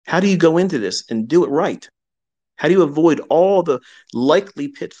How do you go into this and do it right? How do you avoid all the likely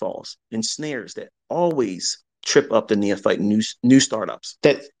pitfalls and snares that always trip up the neophyte new startups?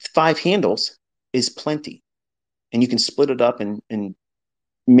 That five handles is plenty, and you can split it up and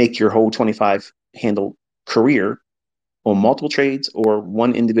make your whole 25 handle career on multiple trades or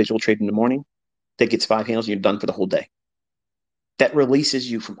one individual trade in the morning that gets five handles and you're done for the whole day. That releases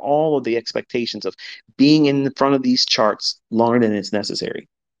you from all of the expectations of being in front of these charts longer than it's necessary,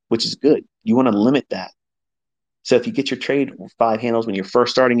 which is good. You want to limit that. So if you get your trade with five handles when you're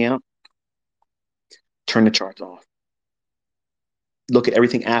first starting out, turn the charts off. Look at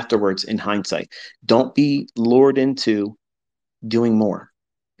everything afterwards in hindsight. Don't be lured into doing more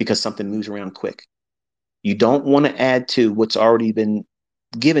because something moves around quick. You don't want to add to what's already been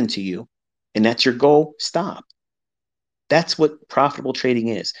given to you, and that's your goal. Stop. That's what profitable trading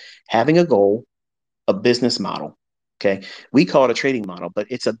is. Having a goal, a business model. Okay. We call it a trading model, but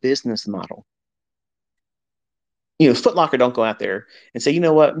it's a business model. Foot Locker don't go out there and say, you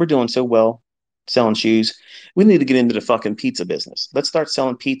know what, we're doing so well selling shoes. We need to get into the fucking pizza business. Let's start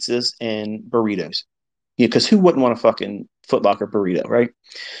selling pizzas and burritos. Because who wouldn't want a fucking Foot Locker burrito, right?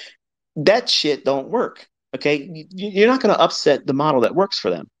 That shit don't work. Okay. You're not going to upset the model that works for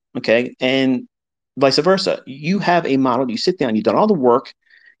them. Okay. And vice versa. You have a model, you sit down, you've done all the work,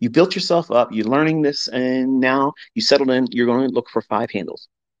 you built yourself up, you're learning this, and now you settled in, you're going to look for five handles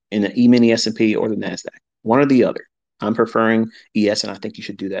in the E-mini S&P or the NASDAQ, one or the other. I'm preferring ES, and I think you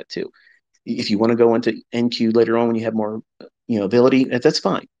should do that too. If you want to go into NQ later on when you have more, ability, that's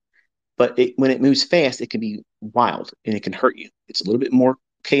fine. But when it moves fast, it can be wild and it can hurt you. It's a little bit more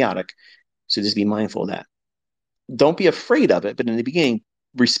chaotic. So just be mindful of that. Don't be afraid of it, but in the beginning,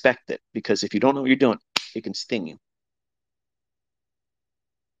 respect it because if you don't know what you're doing, it can sting you.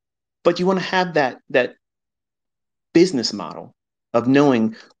 But you want to have that business model of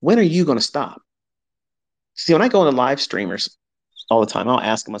knowing when are you going to stop. See, when I go into live streamers all the time, I'll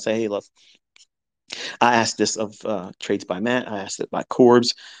ask them. I say, "Hey, look, I asked this of Trades by Matt. I asked it by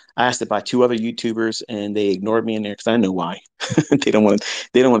Corbs. I asked it by two other YouTubers, and they ignored me in there because I know why. they don't want to.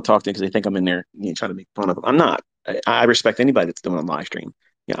 They don't want to talk to me because they think I'm in there, trying to make fun of them. I'm not. I respect anybody that's doing a live stream.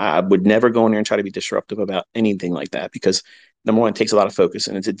 I would never go in there and try to be disruptive about anything like that because number one, it takes a lot of focus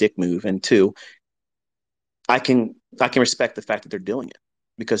and it's a dick move, and two, I can respect the fact that they're doing it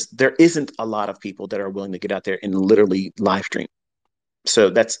because there isn't a lot of people that are willing to get out there and literally live stream. So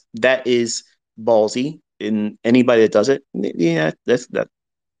that is ballsy. In anybody that does it, yeah, that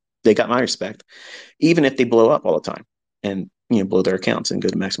they got my respect. Even if they blow up all the time and blow their accounts and go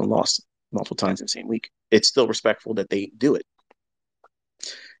to maximum loss multiple times in the same week, it's still respectful that they do it.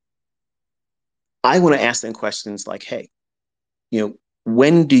 I want to ask them questions like, "Hey,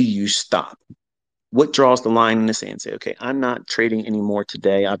 when do you stop? What draws the line in the sand?" Say, "Okay, I'm not trading anymore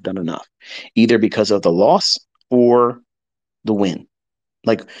today. I've done enough, either because of the loss or the win."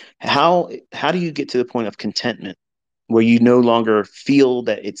 Like how do you get to the point of contentment where you no longer feel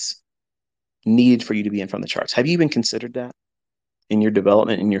that it's needed for you to be in front of the charts? Have you even considered that in your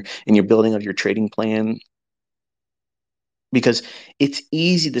development, in your building of your trading plan? Because it's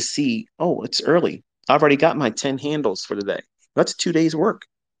easy to see, oh, it's early. I've already got my 10 handles for the day. That's 2 days work.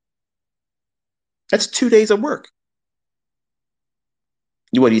 That's 2 days of work.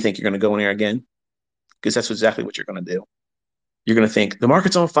 What do you think? You're going to go in there again? Because that's exactly what you're going to do. You're going to think the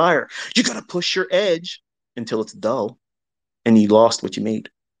market's on fire. You got to push your edge until it's dull and you lost what you made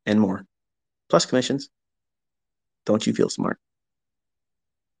and more. Plus commissions. Don't you feel smart?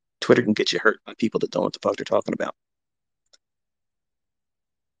 Twitter can get you hurt by people that don't know what the fuck they're talking about.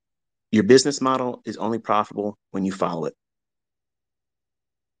 Your business model is only profitable when you follow it.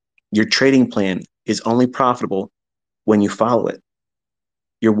 Your trading plan is only profitable when you follow it.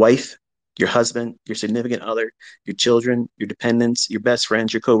 Your wife, your husband, your significant other, your children, your dependents, your best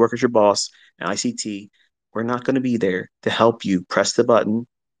friends, your coworkers, your boss, and ICT, we're not going to be there to help you press the button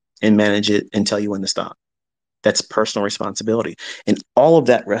and manage it and tell you when to stop. That's personal responsibility. And all of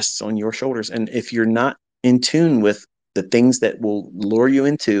that rests on your shoulders. And if you're not in tune with the things that will lure you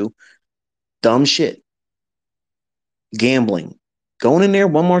into dumb shit, gambling, going in there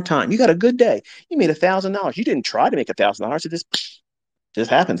one more time, you got a good day. You made $1,000. You didn't try to make $1,000. It just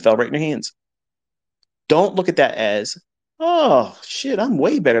happened, fell right in your hands. Don't look at that as, oh shit, I'm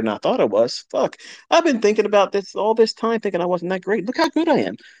way better than I thought I was. Fuck. I've been thinking about this all this time, thinking I wasn't that great. Look how good I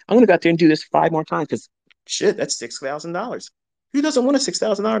am. I'm gonna go out there and do this five more times because shit, that's $6,000. Who doesn't want a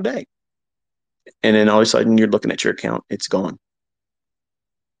 $6,000 day? And then all of a sudden you're looking at your account, it's gone.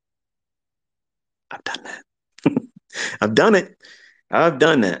 I've done that. I've done it. I've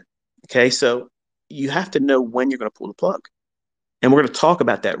done that. Okay, so you have to know when you're going to pull the plug. And we're going to talk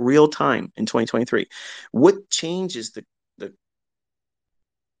about that real time in 2023. What changes the,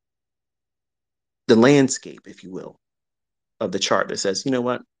 the landscape, if you will, of the chart that says, you know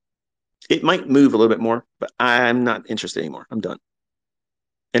what, it might move a little bit more, but I'm not interested anymore. I'm done.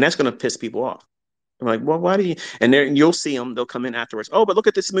 And that's going to piss people off. I'm like, well, why do you? And there you'll see them. They'll come in afterwards. Oh, but look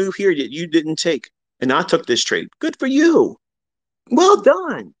at this move here that you didn't take, and I took this trade. Good for you. Well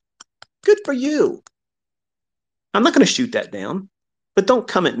done. Good for you. I'm not going to shoot that down, but don't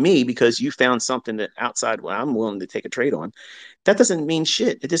come at me because you found something that outside what I'm willing to take a trade on. That doesn't mean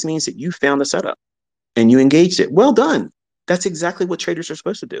shit. It just means that you found the setup and you engaged it. Well done. That's exactly what traders are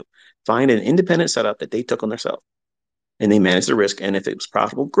supposed to do. Find an independent setup that they took on themselves and they manage the risk. And if it was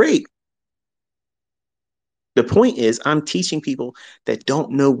profitable, great. The point is, I'm teaching people that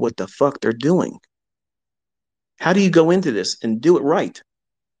don't know what the fuck they're doing. How do you go into this and do it right?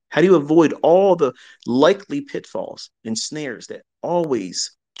 How do you avoid all the likely pitfalls and snares that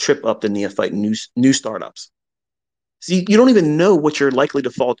always trip up the neophyte new startups? See, you don't even know what you're likely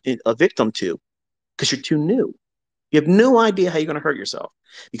to fall a victim to because you're too new. You have no idea how you're going to hurt yourself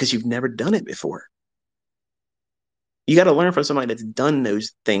because you've never done it before. You got to learn from somebody that's done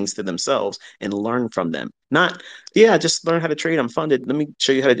those things to themselves and learn from them. Not, yeah, just learn how to trade. I'm funded. Let me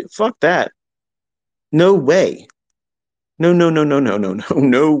show you how to do. Fuck that. No way. No, no, no, no, no, no, no,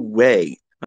 no way.